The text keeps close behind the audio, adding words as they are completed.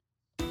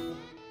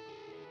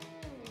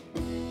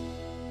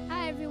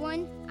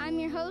I'm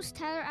your host,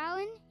 Tyler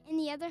Allen, and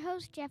the other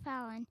host, Jeff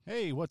Allen.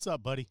 Hey, what's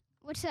up, buddy?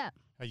 What's up?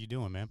 How you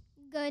doing, man?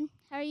 Good.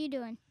 How are you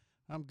doing?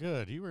 I'm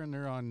good. You were in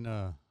there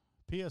on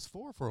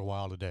PS4 for a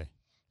while today.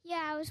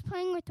 Yeah, I was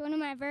playing with one of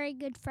my very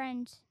good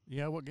friends.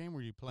 Yeah, what game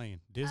were you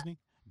playing? Disney?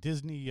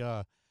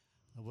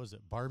 Was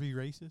it Barbie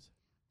races?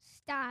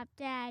 Stop,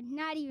 Dad.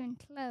 Not even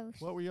close.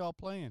 What were y'all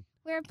playing?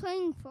 We were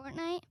playing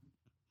Fortnite.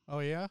 Oh,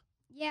 yeah?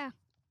 Yeah.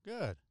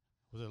 Good.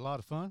 Was it a lot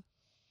of fun?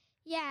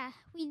 Yeah,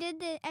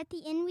 at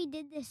the end we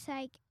did this,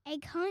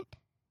 egg hunt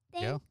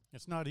thing. Yeah.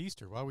 It's not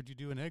Easter. Why would you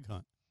do an egg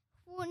hunt?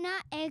 Well,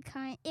 not egg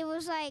hunt. It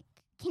was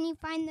can you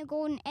find the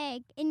golden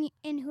egg?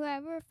 And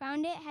whoever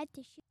found it had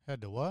to shoot. Had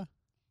to what?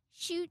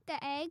 Shoot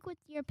the egg with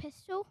your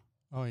pistol.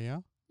 Oh, yeah?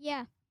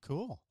 Yeah.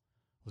 Cool.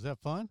 Was that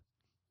fun?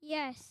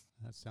 Yes.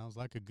 That sounds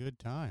like a good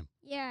time.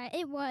 Yeah,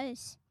 it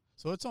was.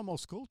 So it's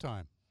almost school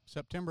time.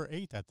 September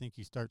 8th, I think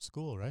you start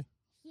school, right?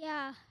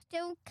 Yeah,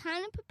 still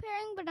kind of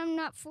preparing, but I'm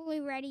not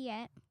fully ready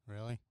yet.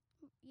 Really?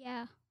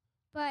 Yeah,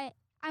 but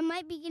I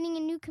might be getting a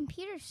new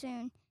computer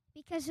soon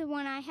because the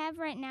one I have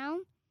right now,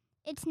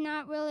 it's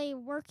not really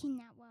working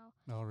that well.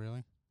 Oh,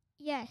 really?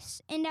 Yes,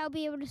 and I'll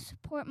be able to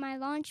support my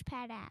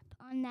Launchpad app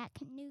on that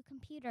new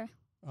computer.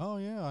 Oh,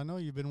 yeah, I know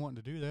you've been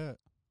wanting to do that.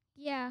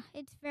 Yeah,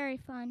 it's very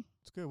fun.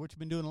 It's good. What you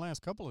been doing the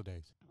last couple of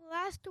days?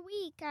 Last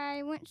week,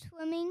 I went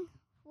swimming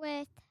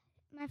with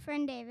my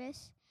friend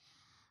Davis.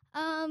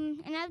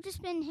 And I've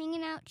just been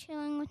hanging out,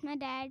 chilling with my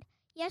dad.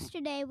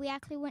 Yesterday, we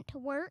actually went to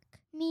work.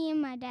 Me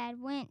and my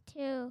dad went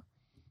to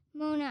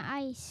Mona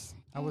Ice.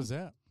 How was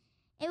that?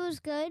 It was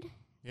good.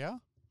 Yeah?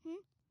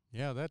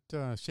 Yeah, that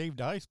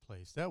shaved ice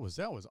place. That was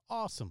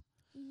awesome.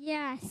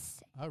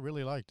 Yes. I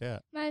really liked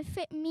that.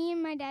 Me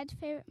and my dad's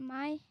favorite,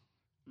 my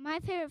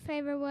favorite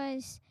flavor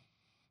was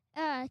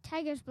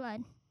Tiger's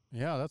Blood.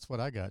 Yeah, that's what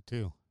I got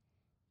too.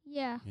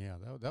 Yeah. Yeah,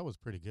 that was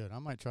pretty good. I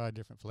might try a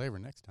different flavor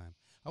next time.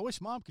 I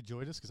wish Mom could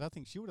join us because I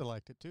think she would have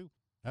liked it too.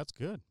 That's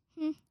good.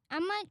 I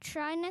might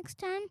try next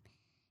time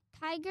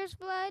Tiger's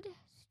Blood,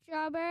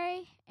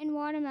 strawberry, and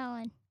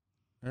watermelon.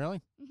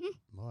 Really? Mm-hmm.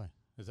 Boy,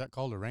 is that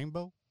called a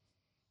rainbow?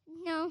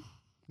 No.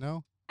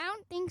 No? I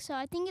don't think so.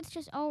 I think it's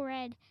just all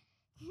red.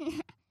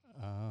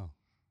 Oh.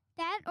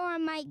 That, or I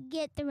might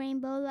get the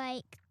rainbow,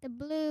 like the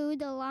blue,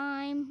 the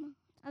lime,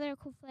 other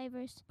cool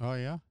flavors. Oh,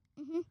 yeah?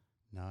 Mm-hmm.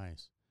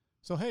 Nice.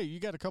 So, hey,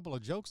 you got a couple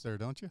of jokes there,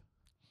 don't you?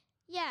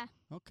 Yeah.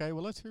 Okay,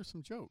 well, let's hear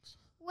some jokes.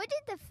 What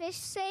did the fish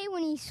say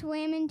when he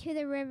swam into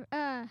the river,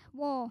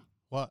 wall?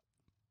 What?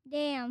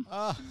 Damn.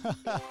 That's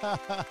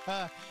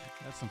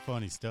some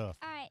funny stuff.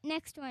 All right,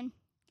 next one.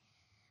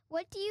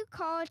 What do you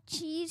call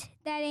cheese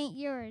that ain't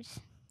yours?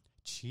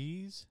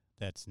 Cheese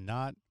that's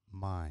not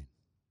mine.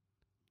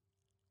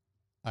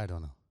 I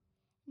don't know.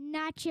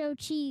 Nacho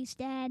cheese,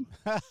 Dad.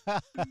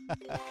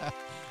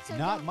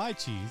 Not my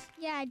cheese.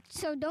 Yeah,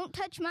 so don't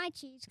touch my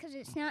cheese because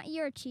it's not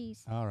your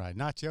cheese. All right,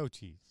 nacho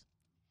cheese.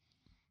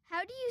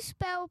 How do you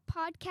spell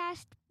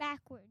podcast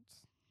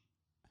backwards?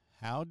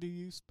 How do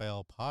you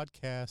spell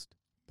podcast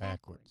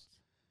backwards?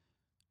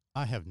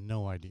 I have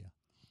no idea.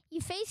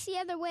 You face the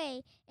other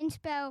way and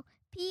spell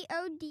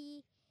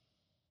Podcast.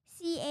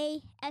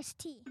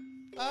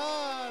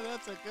 Oh,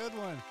 that's a good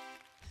one.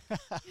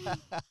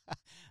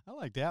 I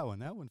like that one.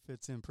 That one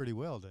fits in pretty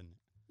well, doesn't it?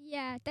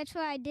 Yeah, that's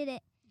why I did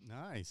it.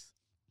 Nice.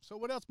 So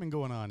what else been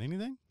going on?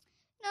 Anything?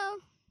 No.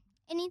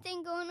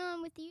 Anything going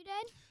on with you,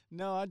 Dad?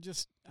 No,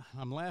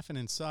 I'm laughing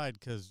inside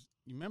because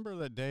you remember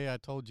that day I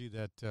told you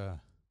that,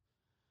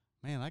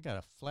 man, I got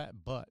a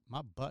flat butt.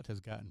 My butt has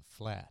gotten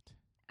flat.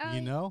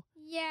 You know?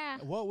 Yeah.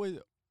 What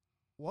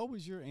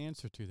was your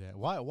answer to that?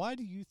 Why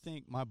do you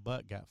think my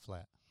butt got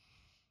flat?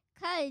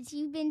 'Cause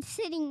you've been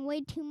sitting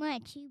way too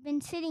much. You've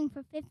been sitting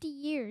for 50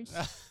 years.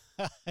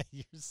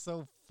 You're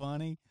so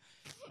funny.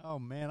 Oh,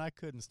 man, I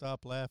couldn't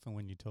stop laughing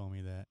when you told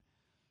me that.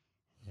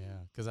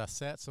 Yeah, because I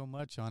sat so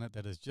much on it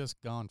that it's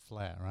just gone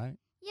flat, right?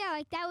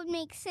 Yeah, that would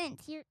make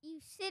sense. You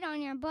sit on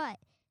your butt,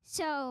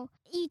 so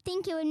you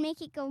think it would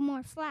make it go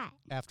more flat.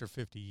 After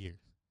 50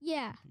 years.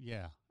 Yeah.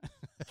 Yeah.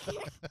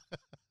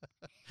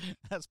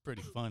 That's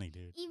pretty funny,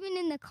 dude. Even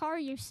in the car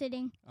you're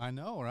sitting. I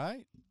know,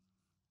 right?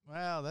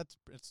 Well, that's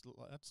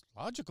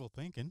logical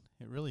thinking.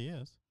 It really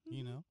is. Mm-hmm.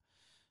 You know,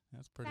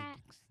 that's pretty.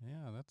 Facts.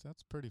 Yeah,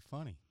 that's pretty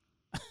funny.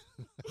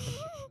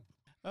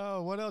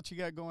 Oh, what else you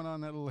got going on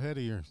in that little head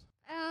of yours?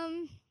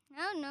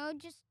 I don't know.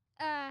 Just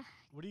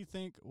What do you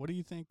think? What do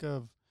you think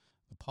of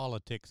the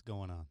politics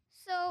going on?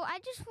 So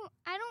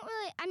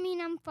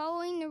I'm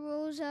following the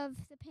rules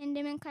of the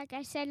pandemic, like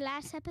I said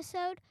last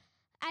episode.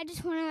 I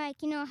just want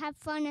to have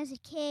fun as a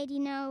kid,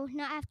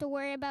 not have to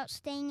worry about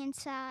staying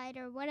inside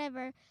or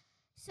whatever.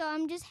 So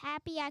I'm just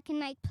happy I can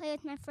play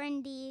with my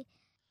friend D.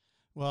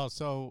 Well,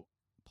 so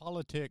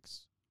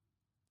politics,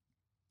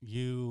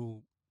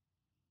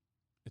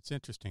 it's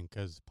interesting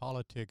because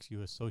politics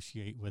you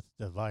associate with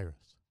the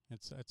virus.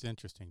 It's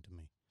interesting to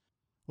me.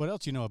 What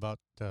else you know about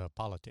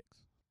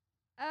politics?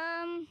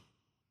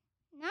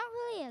 Not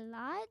really a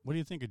lot. What do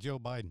you think of Joe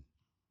Biden?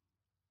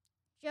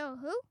 Joe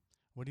who?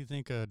 What do you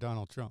think of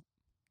Donald Trump?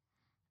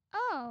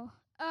 Oh,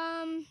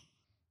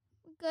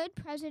 good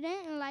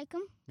president. I like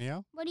him.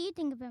 Yeah? What do you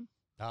think of him?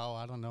 Oh,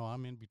 I don't know.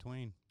 I'm in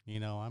between.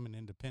 I'm an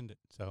independent.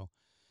 So,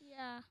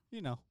 Yeah.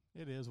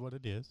 it is what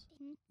it is.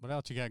 Mhm. What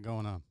else you got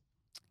going on?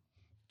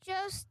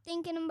 Just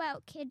thinking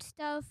about kid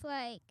stuff,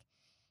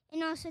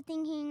 and also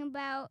thinking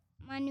about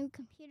my new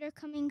computer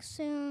coming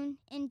soon,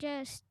 and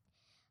just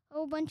a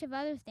whole bunch of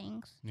other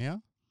things. Yeah?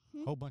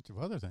 Mhm. Whole bunch of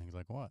other things.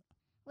 Like what?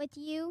 With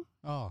you,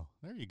 Oh,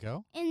 there you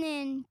go. and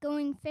then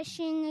going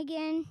fishing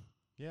again.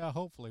 Yeah,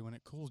 hopefully when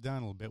it cools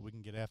down a little bit, we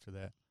can get after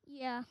that.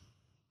 Yeah.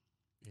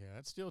 Yeah,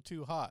 it's still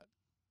too hot.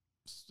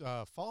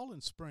 Fall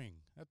and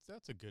spring.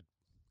 That's a good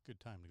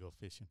time to go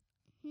fishing.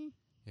 Mhm.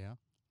 Yeah.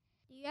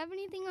 Do you have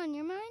anything on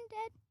your mind,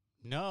 Dad?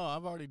 No,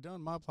 I've already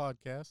done my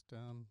podcast.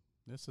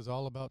 This is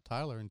all about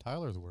Tyler and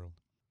Tyler's world.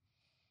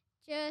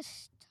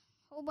 Just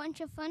a whole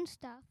bunch of fun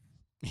stuff.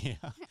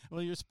 Yeah.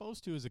 Well, you're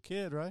supposed to as a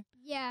kid, right?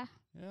 Yeah.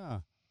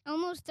 Yeah.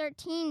 Almost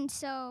 13,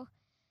 so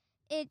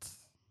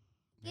it's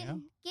Yeah.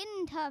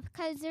 getting tough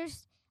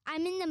because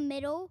I'm in the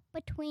middle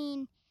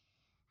between.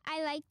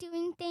 I like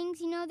doing things,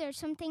 there's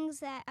some things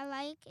that I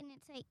like, and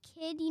it's like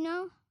kid,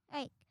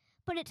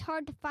 but it's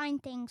hard to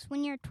find things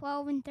when you're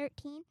 12 and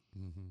 13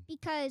 Mm-hmm.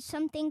 because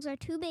some things are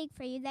too big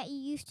for you that you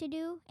used to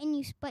do,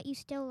 but you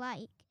still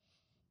like.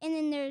 And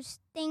then there's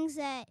things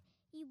that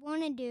you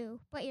want to do,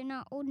 but you're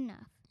not old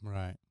enough.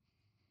 Right.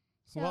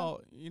 So,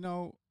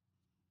 Well,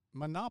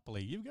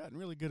 Monopoly. You've gotten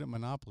really good at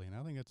Monopoly, and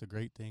I think that's a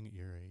great thing at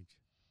your age.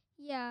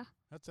 yeah.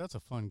 That's a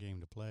fun game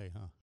to play,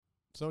 huh?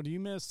 So, do you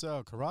miss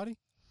karate?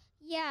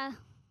 Yeah.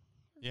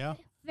 Yeah.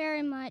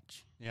 Very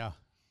much. Yeah.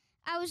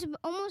 I was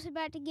almost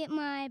about to get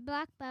my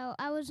black belt.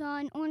 I was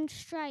on orange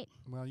stripe.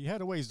 Well, you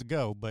had a ways to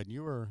go, but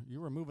you were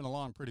moving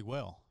along pretty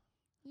well.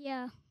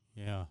 Yeah.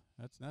 Yeah.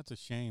 That's a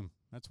shame.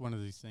 That's one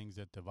of these things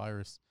that the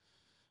virus,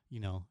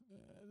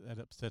 that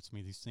upsets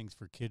me. These things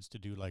for kids to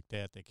do like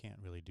that, they can't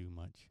really do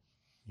much.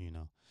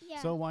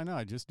 Yeah. So why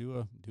not just do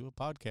a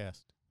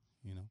podcast?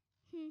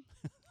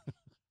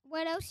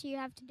 What else do you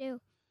have to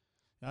do?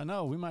 I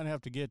know we might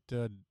have to get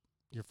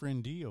your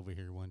friend D over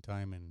here one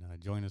time and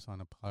join us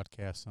on a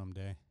podcast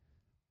someday.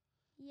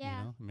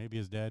 Yeah. Maybe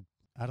his dad.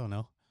 I don't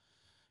know.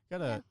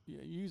 Gotta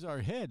use our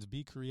heads,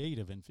 be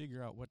creative, and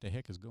figure out what the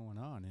heck is going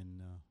on,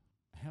 and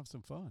have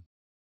some fun.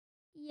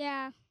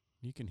 Yeah.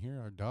 You can hear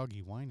our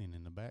doggy whining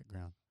in the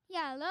background.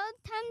 Yeah, a lot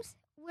of times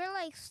we're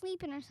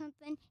sleeping or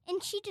something,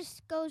 and she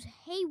just goes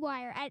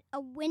haywire at a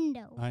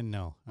window I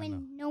know.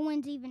 when no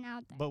one's even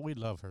out there. But we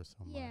love her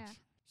so much. Yeah.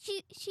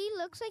 She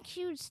looks like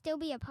she would still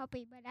be a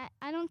puppy, but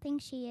I don't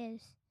think she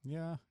is.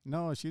 Yeah.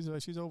 No, she's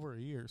over a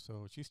year,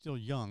 so she's still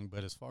young,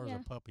 but as far as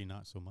a puppy,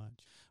 not so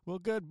much. Well,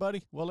 good,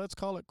 buddy. Well, let's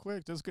call it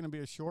quick. This is going to be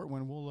a short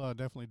one. We'll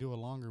definitely do a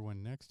longer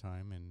one next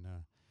time, and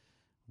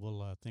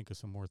we'll think of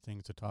some more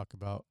things to talk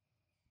about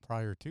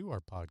prior to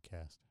our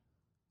podcast.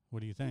 What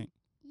do you think?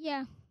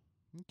 Yeah.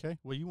 Okay.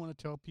 Well, you want to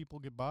tell people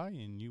goodbye,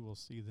 and you will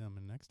see them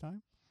next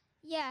time?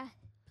 Yeah.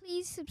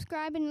 Please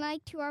subscribe and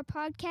like to our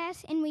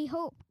podcast, and we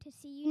hope to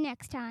see you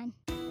next time.